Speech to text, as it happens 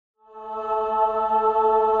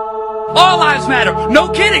All lives matter. No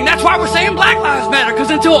kidding. That's why we're saying Black Lives Matter,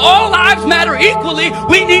 because until all lives matter equally,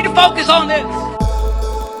 we need to focus on this.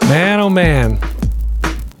 Man, oh man.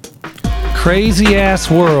 Crazy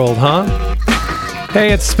ass world, huh?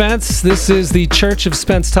 Hey, it's Spence. This is the Church of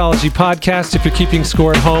Spencetology podcast. If you're keeping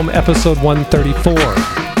score at home, episode 134.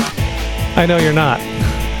 I know you're not.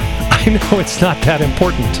 I know it's not that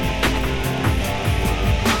important.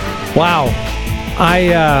 Wow.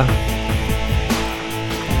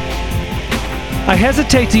 I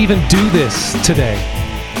hesitate to even do this today.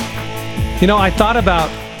 You know, I thought about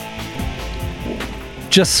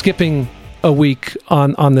just skipping a week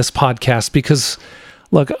on this podcast because,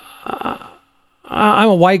 look, I'm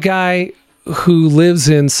a white guy who lives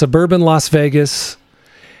in suburban Las Vegas,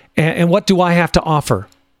 and what do I have to offer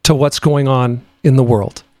to what's going on in the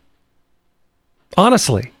world?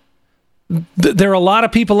 Honestly, there are a lot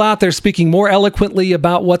of people out there speaking more eloquently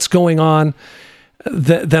about what's going on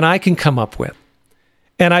than I can come up with.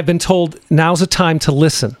 And I've been told now's the time to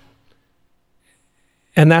listen.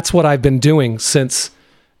 And that's what I've been doing since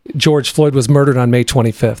George Floyd was murdered on May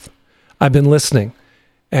 25th. I've been listening,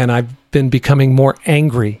 and I've been becoming more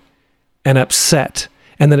angry and upset,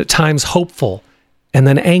 and then at times hopeful, and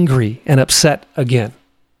then angry and upset again.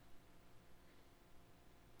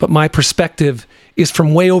 But my perspective is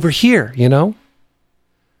from way over here, you know?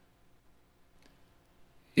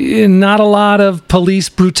 Not a lot of police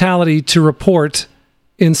brutality to report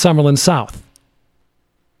in Summerlin South.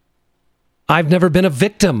 I've never been a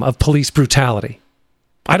victim of police brutality.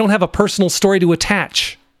 I don't have a personal story to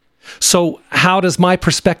attach. So how does my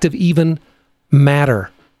perspective even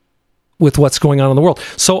matter with what's going on in the world?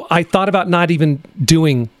 So I thought about not even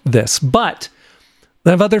doing this, but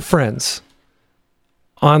I have other friends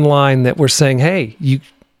online that were saying, hey, you,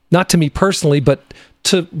 not to me personally, but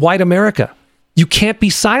to white America, you can't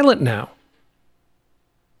be silent now.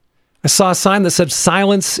 I saw a sign that said,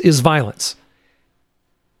 silence is violence.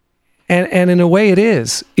 And in a way it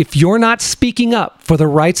is. If you're not speaking up for the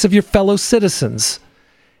rights of your fellow citizens,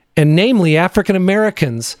 and namely African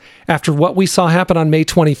Americans, after what we saw happen on May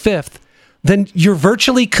 25th, then you're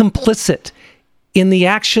virtually complicit in the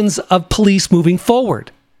actions of police moving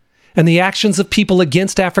forward and the actions of people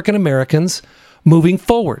against African Americans moving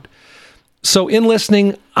forward. So in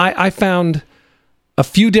listening, I found a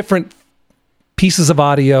few different pieces of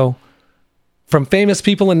audio from famous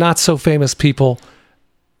people and not so famous people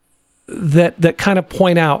that kind of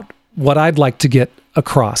point out what I'd like to get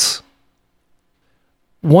across.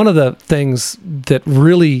 One of the things that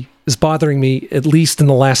really is bothering me, at least in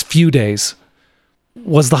the last few days,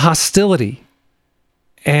 was the hostility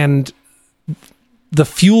and the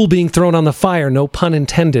fuel being thrown on the fire, no pun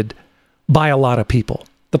intended, by a lot of people,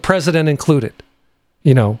 the president included.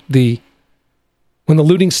 You know, when the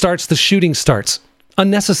looting starts, the shooting starts.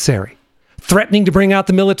 Unnecessary. Threatening to bring out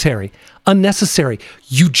the military. Unnecessary.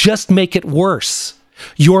 You just make it worse.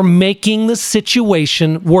 You're making the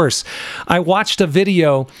situation worse. I watched a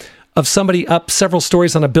video of somebody up several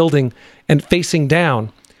stories on a building and facing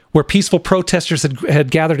down where peaceful protesters had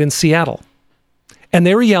gathered in Seattle. And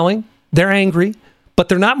they were yelling. They're angry, but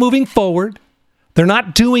they're not moving forward. They're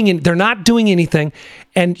not doing anything.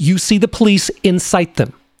 And you see the police incite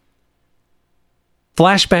them.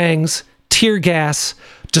 Flashbangs, tear gas,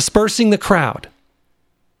 dispersing the crowd.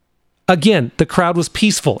 Again, the crowd was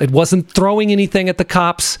peaceful. It wasn't throwing anything at the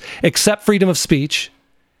cops except freedom of speech,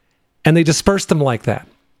 and they dispersed them like that.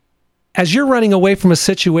 As you're running away from a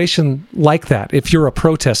situation like that, if you're a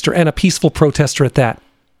protester, and a peaceful protester at that,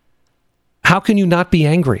 how can you not be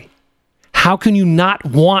angry? How can you not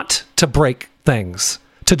want to break things,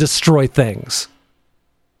 to destroy things?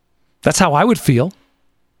 That's how I would feel.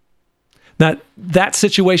 Now, that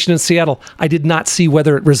situation in Seattle, I did not see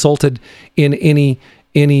whether it resulted in any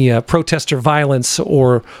protester violence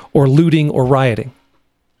or looting or rioting.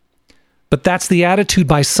 But that's the attitude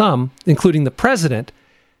by some, including the president,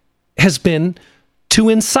 has been to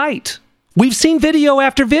incite. We've seen video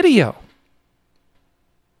after video.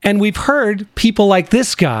 And we've heard people like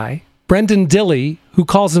this guy, Brendan Dilley, who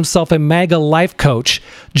calls himself a MAGA life coach,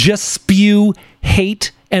 just spew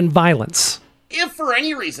hate and violence. If for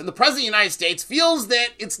any reason the President of the United States feels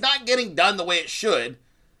that it's not getting done the way it should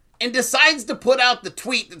and decides to put out the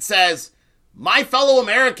tweet that says, my fellow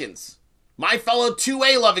Americans, my fellow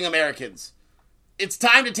 2A loving Americans, it's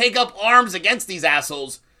time to take up arms against these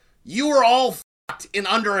assholes, you are all fucked in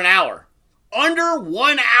under an hour. Under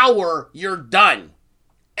 1 hour, you're done.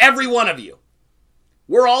 Every one of you.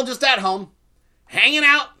 We're all just at home, hanging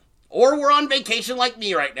out, or we're on vacation like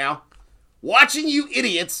me right now, watching you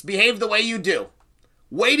idiots behave the way you do,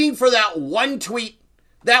 waiting for that one tweet,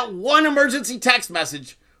 that one emergency text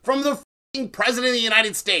message from the President of the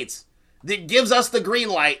United States that gives us the green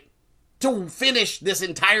light to finish this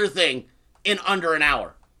entire thing in under an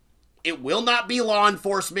hour. It will not be law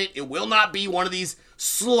enforcement. It will not be one of these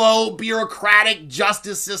slow, bureaucratic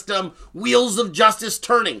justice system wheels of justice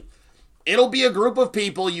turning. It'll be a group of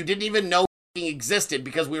people you didn't even know existed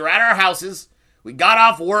because we were at our houses, we got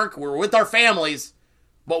off work, we were with our families,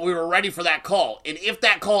 but we were ready for that call. And if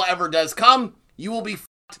that call ever does come, you will be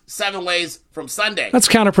 7 ways from Sunday. That's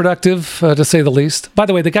counterproductive, to say the least. By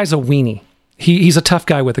the way, the guy's a weenie. He's a tough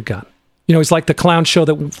guy with a gun. You know, he's like the clown show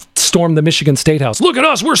that stormed the Michigan State House. Look at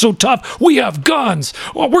us, we're so tough, we have guns.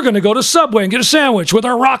 Oh, we're going to go to Subway and get a sandwich with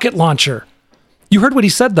our rocket launcher. You heard what he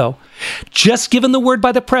said, though. Just given the word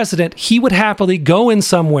by the president, he would happily go in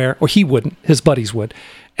somewhere, or he wouldn't, his buddies would,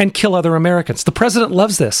 and kill other Americans. The president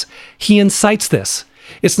loves this. He incites this.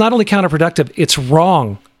 It's not only counterproductive, it's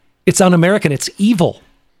wrong. It's un-American. It's evil.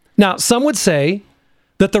 Now, some would say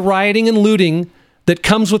that the rioting and looting that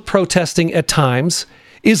comes with protesting at times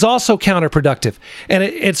is also counterproductive. And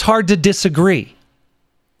it's hard to disagree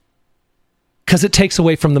because it takes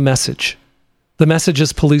away from the message. The message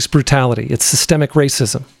is police brutality. It's systemic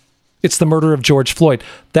racism. It's the murder of George Floyd.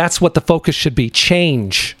 That's what the focus should be.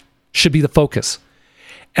 Change should be the focus.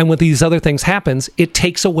 And when these other things happens, it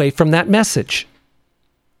takes away from that message.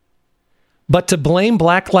 But to blame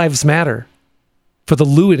Black Lives Matter for the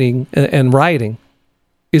looting and rioting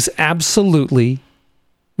is absolutely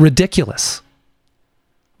ridiculous.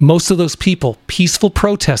 Most of those people, peaceful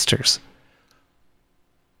protesters,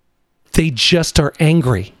 they just are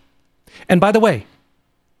angry. And by the way,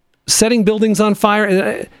 setting buildings on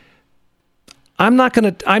fire, I'm not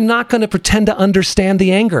going to pretend to understand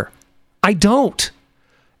the anger. I don't.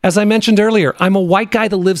 As I mentioned earlier, I'm a white guy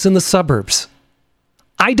that lives in the suburbs.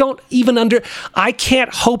 I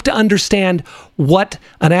can't hope to understand what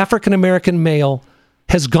an African-American male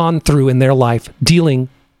has gone through in their life dealing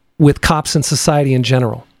with cops and society in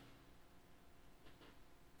general.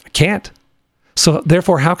 I can't. So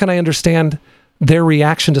therefore, how can I understand their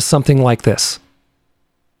reaction to something like this?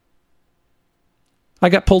 I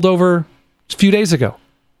got pulled over a few days ago.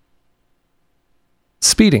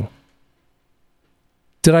 Speeding.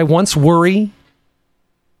 Did I once worry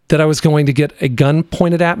that I was going to get a gun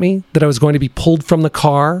pointed at me, that I was going to be pulled from the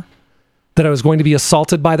car, that I was going to be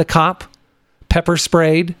assaulted by the cop, pepper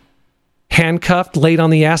sprayed, handcuffed, laid on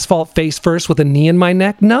the asphalt face first with a knee in my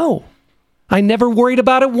neck? No. I never worried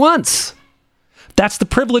about it once. That's the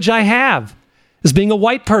privilege I have, as being a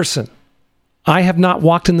white person. I have not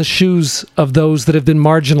walked in the shoes of those that have been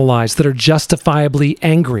marginalized, that are justifiably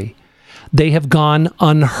angry. They have gone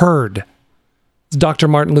unheard. It's Dr.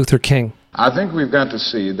 Martin Luther King. I think we've got to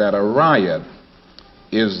see that a riot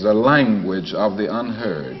is the language of the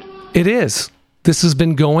unheard. It is. This has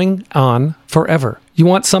been going on forever. You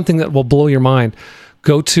want something that will blow your mind,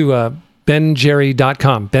 go to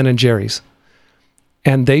benjerry.com, Ben and Jerry's.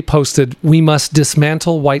 And they posted, "We must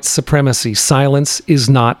dismantle white supremacy. Silence is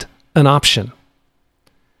not an option."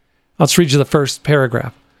 Let's read you the first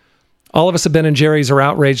paragraph. All of us at Ben and Jerry's are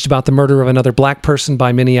outraged about the murder of another black person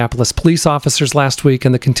by Minneapolis police officers last week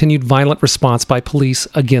and the continued violent response by police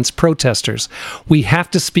against protesters. We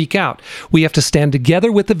have to speak out. We have to stand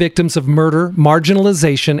together with the victims of murder,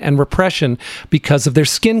 marginalization, and repression because of their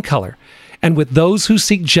skin color, and with those who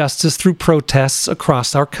seek justice through protests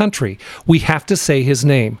across our country. We have to say his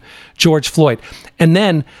name, George Floyd. And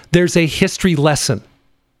then there's a history lesson.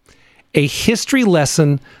 A history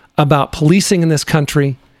lesson about policing in this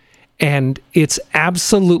country. And it's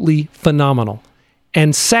absolutely phenomenal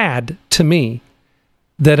and sad to me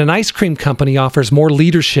that an ice cream company offers more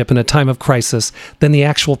leadership in a time of crisis than the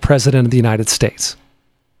actual president of the United States.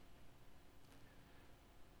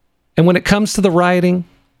 And when it comes to the rioting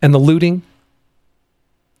and the looting,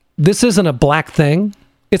 this isn't a black thing.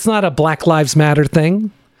 It's not a Black Lives Matter thing.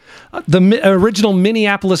 The original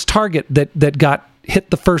Minneapolis Target that got hit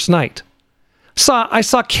the first night. I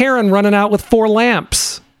saw Karen running out with 4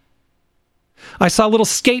 lamps. I saw little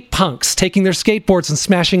skate punks taking their skateboards and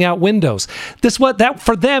smashing out windows.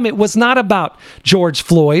 For them, it was not about George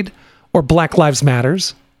Floyd or Black Lives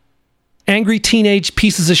Matters. Angry teenage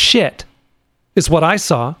pieces of shit is what I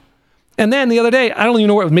saw. And then the other day, I don't even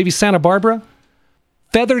know where it was, maybe Santa Barbara,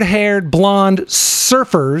 feathered-haired blonde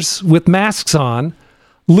surfers with masks on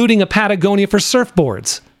looting a Patagonia for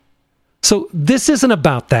surfboards. So this isn't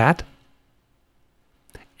about that.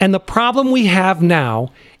 And the problem we have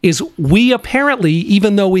now is we apparently,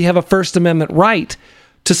 even though we have a First Amendment right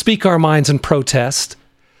to speak our minds and protest,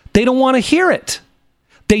 they don't want to hear it.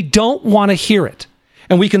 They don't want to hear it.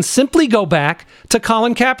 And we can simply go back to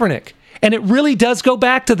Colin Kaepernick. And it really does go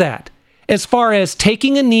back to that. as far as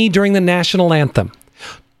taking a knee during the national anthem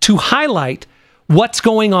to highlight what's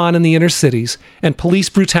going on in the inner cities and police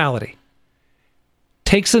brutality.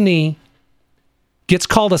 Takes a knee, gets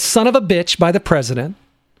called a son of a bitch by the president,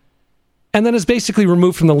 and then is basically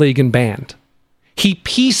removed from the league and banned. He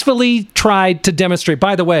peacefully tried to demonstrate.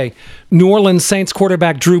 By the way, New Orleans Saints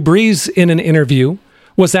quarterback Drew Brees, in an interview,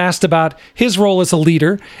 was asked about his role as a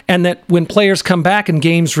leader, and that when players come back and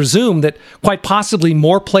games resume, that quite possibly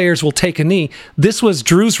more players will take a knee. This was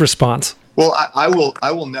Drew's response. Well, I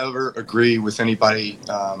will never agree with anybody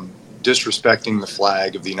disrespecting the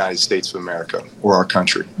flag of the United States of America or our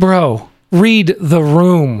country. Bro, read the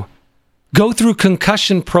room. Go through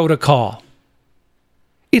concussion protocol.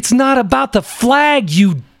 It's not about the flag,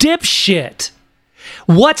 you dipshit.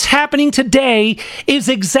 What's happening today is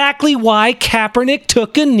exactly why Kaepernick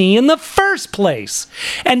took a knee in the first place.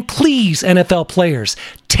 And please, NFL players,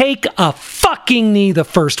 take a fucking knee the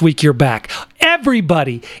first week you're back.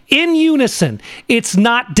 Everybody, in unison. It's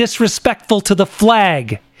not disrespectful to the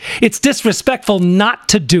flag. It's disrespectful not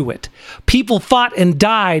to do it. People fought and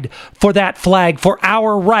died for that flag, for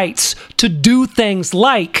our rights to do things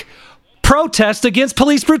like protest against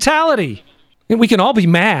police brutality. And we can all be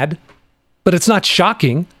mad, but it's not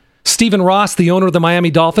shocking. Stephen Ross, the owner of the Miami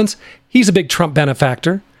Dolphins, he's a big Trump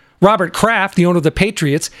benefactor. Robert Kraft, the owner of the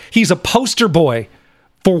Patriots, he's a poster boy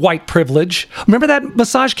for white privilege. Remember that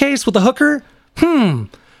massage case with the hooker?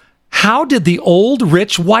 How did the old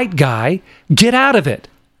rich white guy get out of it?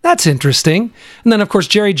 That's interesting. And then, of course,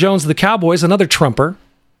 Jerry Jones of the Cowboys, another Trumper.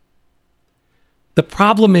 The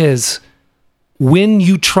problem is, when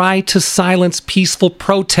you try to silence peaceful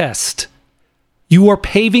protest, you are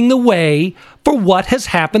paving the way for what has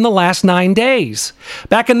happened the last 9 days.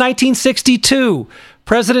 Back in 1962,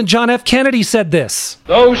 President John F. Kennedy said this: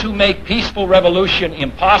 "Those who make peaceful revolution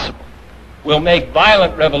impossible will make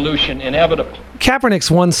violent revolution inevitable." Kaepernick's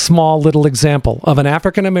one small little example of an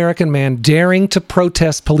African-American man daring to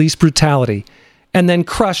protest police brutality and then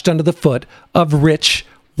crushed under the foot of rich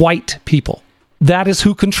white people. That is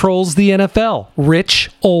who controls the NFL. Rich,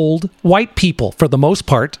 old, white people, for the most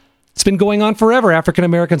part. It's been going on forever. African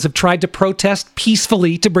Americans have tried to protest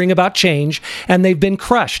peacefully to bring about change, and they've been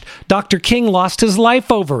crushed. Dr. King lost his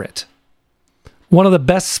life over it. One of the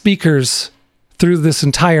best speakers through this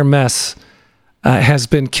entire mess has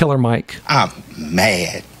been Killer Mike. I'm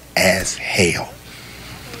mad as hell.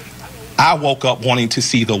 I woke up wanting to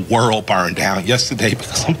see the world burn down yesterday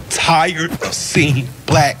because I'm tired of seeing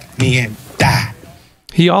black men die.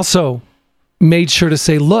 He also made sure to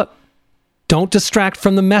say, look, don't distract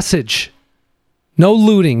from the message. No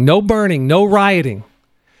looting, no burning, no rioting.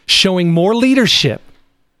 Showing more leadership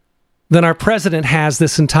than our president has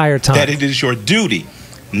this entire time. That it is your duty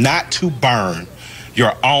not to burn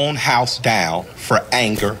your own house down for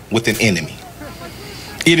anger with an enemy.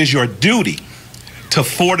 It is your duty to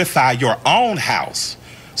fortify your own house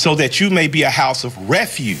so that you may be a house of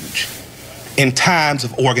refuge in times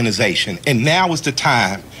of organization. And now is the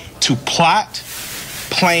time to plot,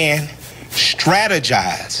 plan,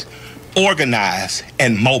 strategize, organize,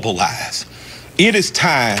 and mobilize. It is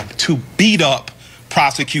time to beat up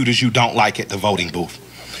prosecutors you don't like at the voting booth.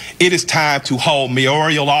 It is time to hold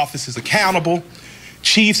mayoral offices accountable,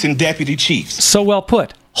 chiefs and deputy chiefs. So well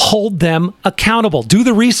put. Hold them accountable. Do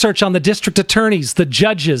the research on the district attorneys, the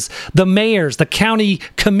judges, the mayors, the county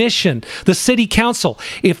commission, the city council.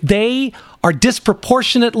 If they are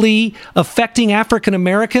disproportionately affecting African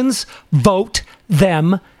Americans, vote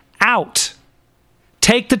them out.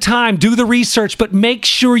 Take the time, do the research, but make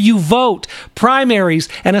sure you vote. Primaries,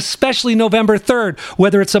 and especially November 3rd,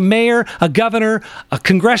 whether it's a mayor, a governor, a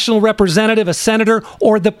congressional representative, a senator,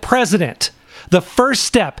 or the president. The first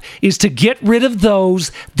step is to get rid of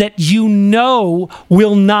those that you know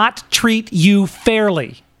will not treat you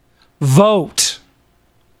fairly. Vote.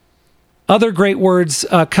 Other great words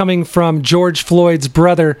coming from George Floyd's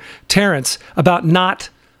brother, Terrence, about not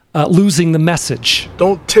losing the message.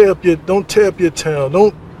 Don't tear up your town.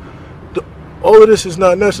 All of this is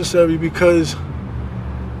not necessary, because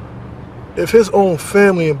if his own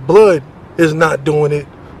family and blood is not doing it,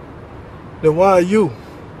 then why are you?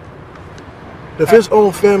 If his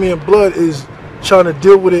own family and blood is trying to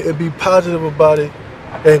deal with it and be positive about it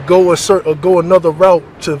and go another route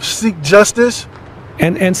to seek justice.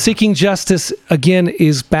 And seeking justice, again,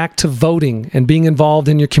 is back to voting and being involved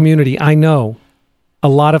in your community. I know a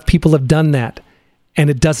lot of people have done that, and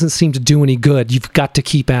it doesn't seem to do any good. You've got to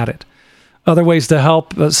keep at it. Other ways to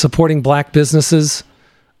help, supporting black businesses,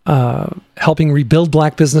 helping rebuild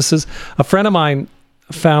black businesses. A friend of mine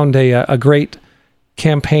found a great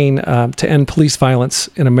campaign to end police violence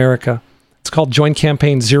in America. It's called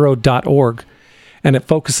joincampaignzero.org, and it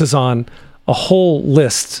focuses on a whole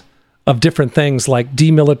list of different things like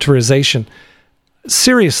demilitarization.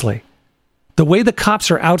 Seriously, the way the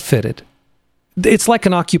cops are outfitted, it's like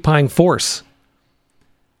an occupying force.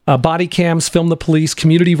 Body cams film the police,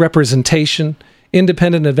 community representation,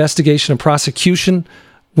 independent investigation and prosecution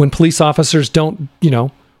when police officers don't,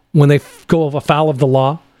 when they go afoul of the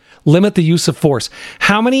law, limit the use of force.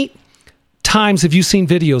 How many times have you seen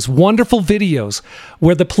videos, wonderful videos,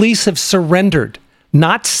 where the police have surrendered?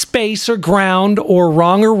 Not space or ground or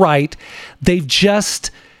wrong or right. They've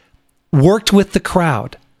just worked with the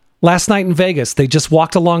crowd. Last night in Vegas, they just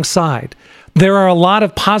walked alongside. There are a lot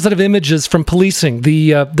of positive images from policing.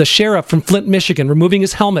 The sheriff from Flint, Michigan, removing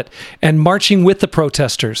his helmet and marching with the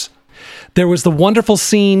protesters. There was the wonderful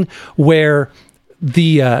scene where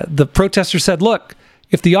the protester said, "Look,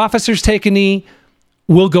 if the officers take a knee,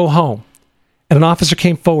 we'll go home." And an officer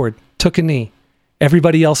came forward, took a knee.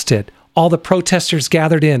 Everybody else did. All the protesters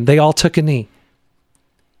gathered in. They all took a knee.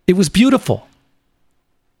 It was beautiful.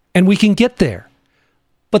 And we can get there.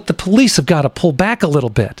 But the police have got to pull back a little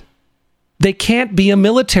bit. They can't be a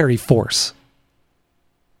military force.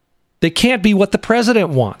 They can't be what the president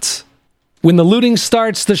wants. When the looting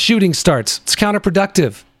starts, the shooting starts. It's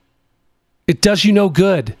counterproductive. It does you no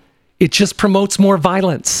good. It just promotes more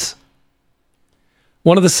violence.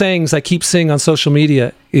 One of the sayings I keep seeing on social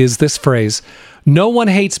media is this phrase: no one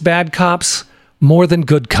hates bad cops more than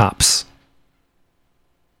good cops.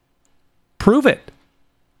 Prove it.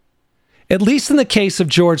 At least in the case of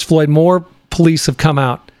George Floyd, more police have come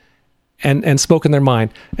out and spoken their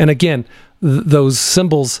mind. And again, those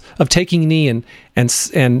symbols of taking a knee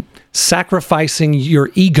and sacrificing your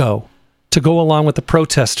ego to go along with the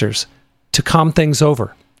protesters to calm things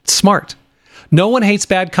over. It's smart. No one hates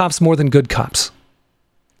bad cops more than good cops.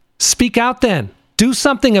 Speak out then. Do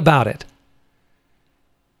something about it.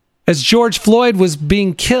 As George Floyd was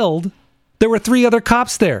being killed, there were 3 other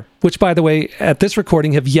cops there, which, by the way, at this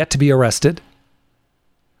recording have yet to be arrested.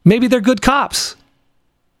 Maybe they're good cops.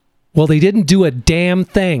 Well, they didn't do a damn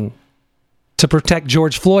thing to protect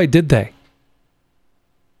George Floyd, did they?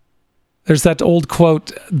 There's that old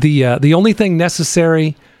quote, the only thing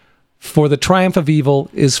necessary for the triumph of evil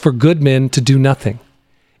is for good men to do nothing.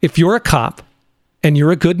 If you're a cop and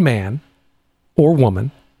you're a good man or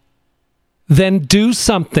woman, then do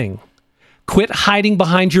something. Quit hiding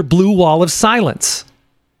behind your blue wall of silence.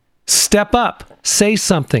 Step up. Say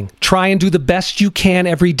something. Try and do the best you can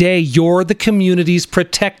every day. You're the community's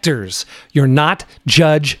protectors. You're not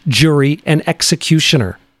judge, jury, and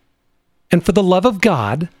executioner. And for the love of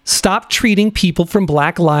God, stop treating people from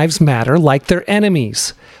Black Lives Matter like they're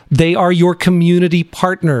enemies. They are your community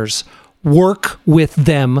partners. Work with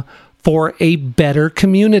them for a better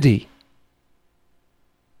community.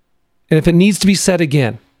 And if it needs to be said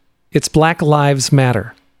again, it's Black Lives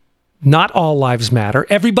Matter. Not all lives matter.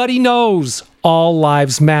 Everybody knows all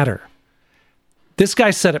lives matter. This guy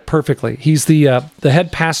said it perfectly. He's the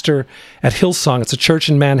head pastor at Hillsong. It's a church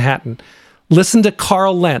in Manhattan. Listen to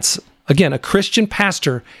Carl Lentz, again, a Christian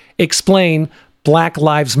pastor, explain Black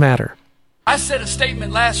Lives Matter. I said a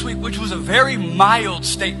statement last week which was a very mild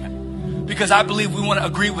statement because I believe we want to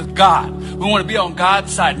agree with God. We want to be on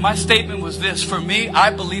God's side. My statement was this: for me, I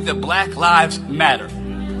believe that Black lives matter.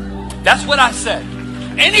 That's what I said.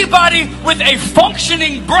 Anybody with a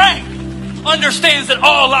functioning brain understands that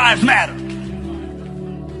all lives matter.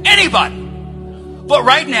 Anybody. But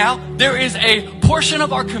right now, there is a portion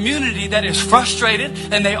of our community that is frustrated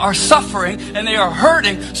and they are suffering and they are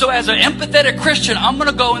hurting. So as an empathetic Christian, I'm going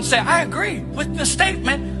to go and say, I agree with the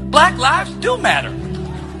statement, Black lives do matter.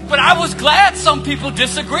 But I was glad some people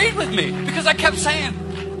disagreed with me because I kept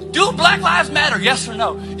saying, do Black lives matter? Yes or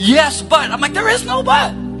no? Yes, but. I'm like, there is no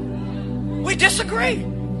but. We disagree.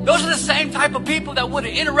 Those are the same type of people that would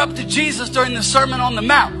have interrupted Jesus during the Sermon on the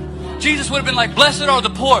Mount. Jesus would have been like, blessed are the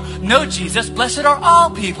poor. No, Jesus, blessed are all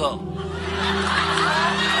people.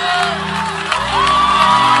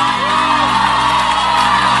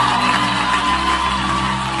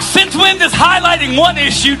 Since when does highlighting one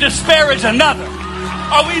issue disparage another?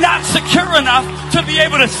 Are we not secure enough to be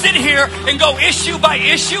able to sit here and go issue by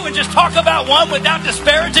issue and just talk about one without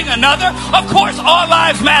disparaging another? Of course, all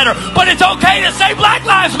lives matter, but it's okay to say Black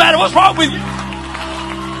lives matter. What's wrong with you?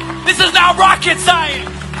 This is not rocket science.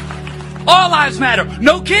 All lives matter.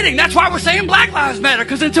 No kidding. That's why we're saying Black lives matter,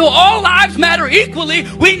 because until all lives matter equally,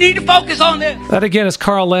 we need to focus on this. That again is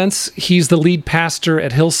Carl Lentz. He's the lead pastor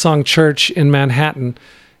at Hillsong Church in Manhattan.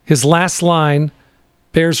 His last line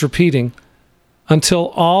bears repeating: until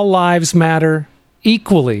all lives matter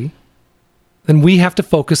equally, then we have to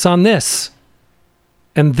focus on this.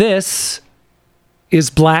 And this is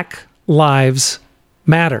Black Lives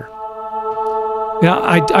Matter. Yeah,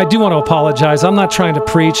 I do want to apologize. I'm not trying to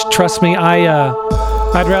preach. Trust me,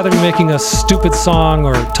 I'd rather be making a stupid song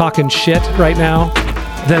or talking shit right now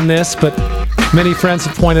than this, but many friends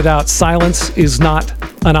have pointed out silence is not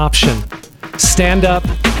an option. Stand up,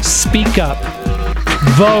 speak up,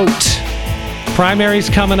 vote. Primaries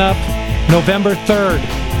coming up November 3rd.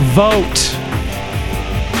 Vote.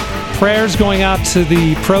 Prayers going out to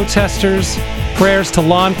the protesters. Prayers to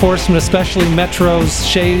law enforcement, especially Metro's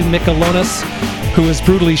Shea Michelonis, who was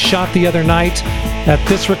brutally shot the other night. At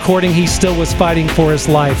this recording, he still was fighting for his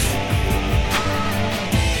life.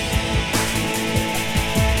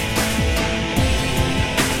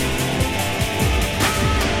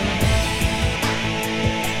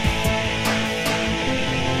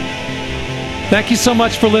 Thank you so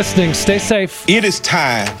much for listening. Stay safe. It is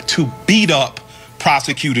time to beat up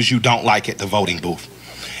prosecutors you don't like at the voting booth.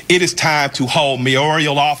 It is time to hold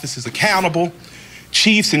mayoral offices accountable,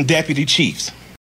 chiefs and deputy chiefs.